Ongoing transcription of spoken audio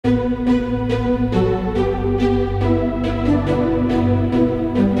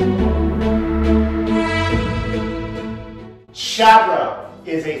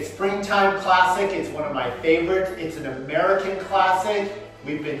my favorites. It's an American classic.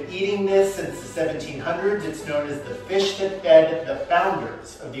 We've been eating this since the 1700s. It's known as the fish that fed the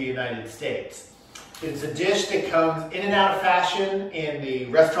founders of the United States. It's a dish that comes in and out of fashion in the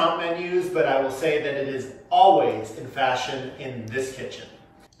restaurant menus, but I will say that it is always in fashion in this kitchen.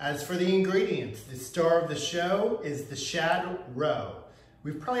 As for the ingredients, the star of the show is the Shad Roe.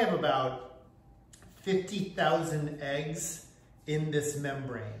 We probably have about 50,000 eggs in this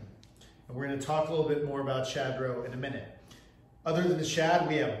membrane. And we're gonna talk a little bit more about Shad Roe in a minute. Other than the shad,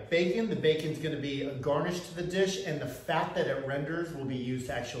 we have bacon. The bacon's gonna be a garnish to the dish, and the fat that it renders will be used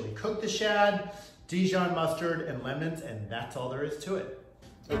to actually cook the shad, Dijon mustard, and lemons, and that's all there is to it.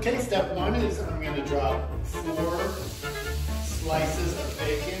 Okay, step one is I'm gonna drop 4 slices of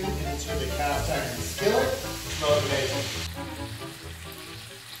bacon into the cast iron skillet. Smells amazing.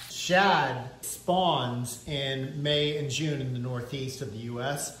 Shad spawns in May and June in the northeast of the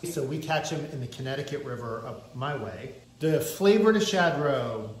US. So we catch them in the Connecticut River up my way. The flavor to Shad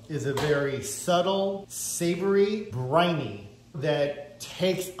Roe is a very subtle, savory, briny that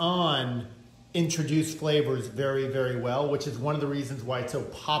takes on introduced flavors very, very well, which is one of the reasons why it's so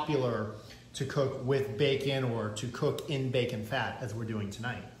popular to cook with bacon or to cook in bacon fat as we're doing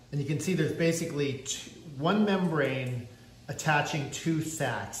tonight. And you can see there's basically one membrane attaching 2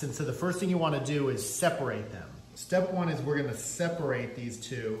 sacs. And so the first thing you want to do is separate them. Step one is we're going to separate these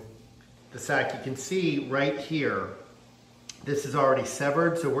two. The sac, you can see right here, this is already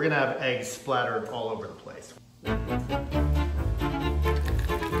severed, so we're going to have eggs splattered all over the place.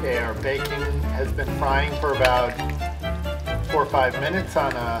 Okay, our bacon has been frying for about 4 or 5 minutes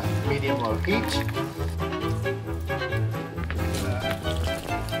on a medium-low heat. Make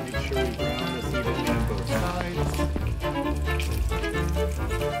sure we brown this evenly on both sides.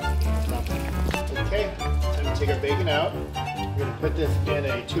 Okay, time to take our bacon out. We're going to put this in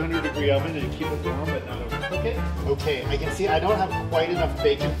a 200-degree oven to keep it warm but not overcook it. Okay, I can see I don't have quite enough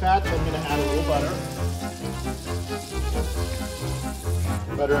bacon fat, so I'm going to add a little butter.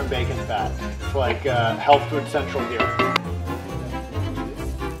 Butter and bacon fat. It's like Health Food Central here.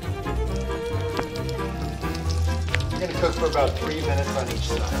 We're going to cook for about 3 minutes on each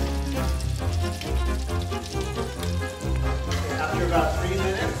side. After about 3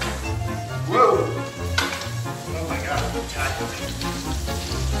 minutes, whoa! Oh my God, it's spectacular.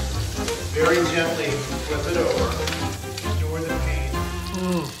 Very gently flip it over. Ignore the pain.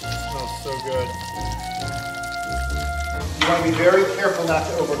 Smells so good. You want to be very careful not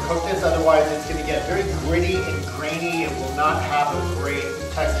to overcook this, otherwise it's going to get very gritty and grainy. It will not have a great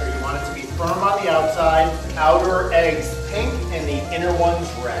texture. You want it to be firm on the outside, outer eggs pink, and the inner ones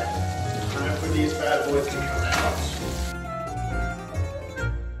red. Time for these bad boys to come out.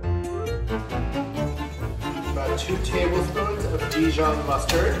 About 2 tablespoons of Dijon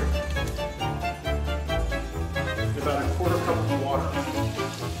mustard. About a 1/4 cup of water.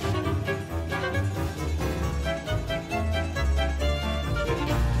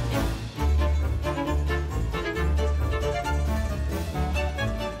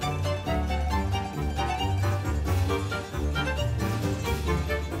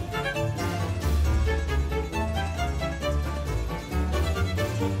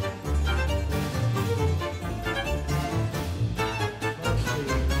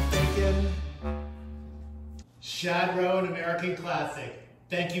 Shad Roe, an American classic.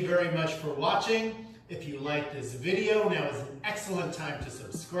 Thank you very much for watching. If you like this video, now is an excellent time to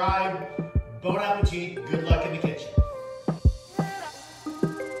subscribe. Bon appetit, good luck in the kitchen.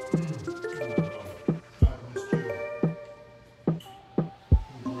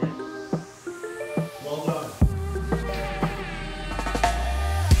 Well done.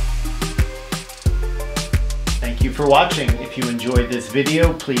 Thank you for watching. If you enjoyed this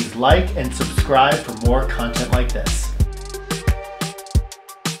video, please like and subscribe for more content like this.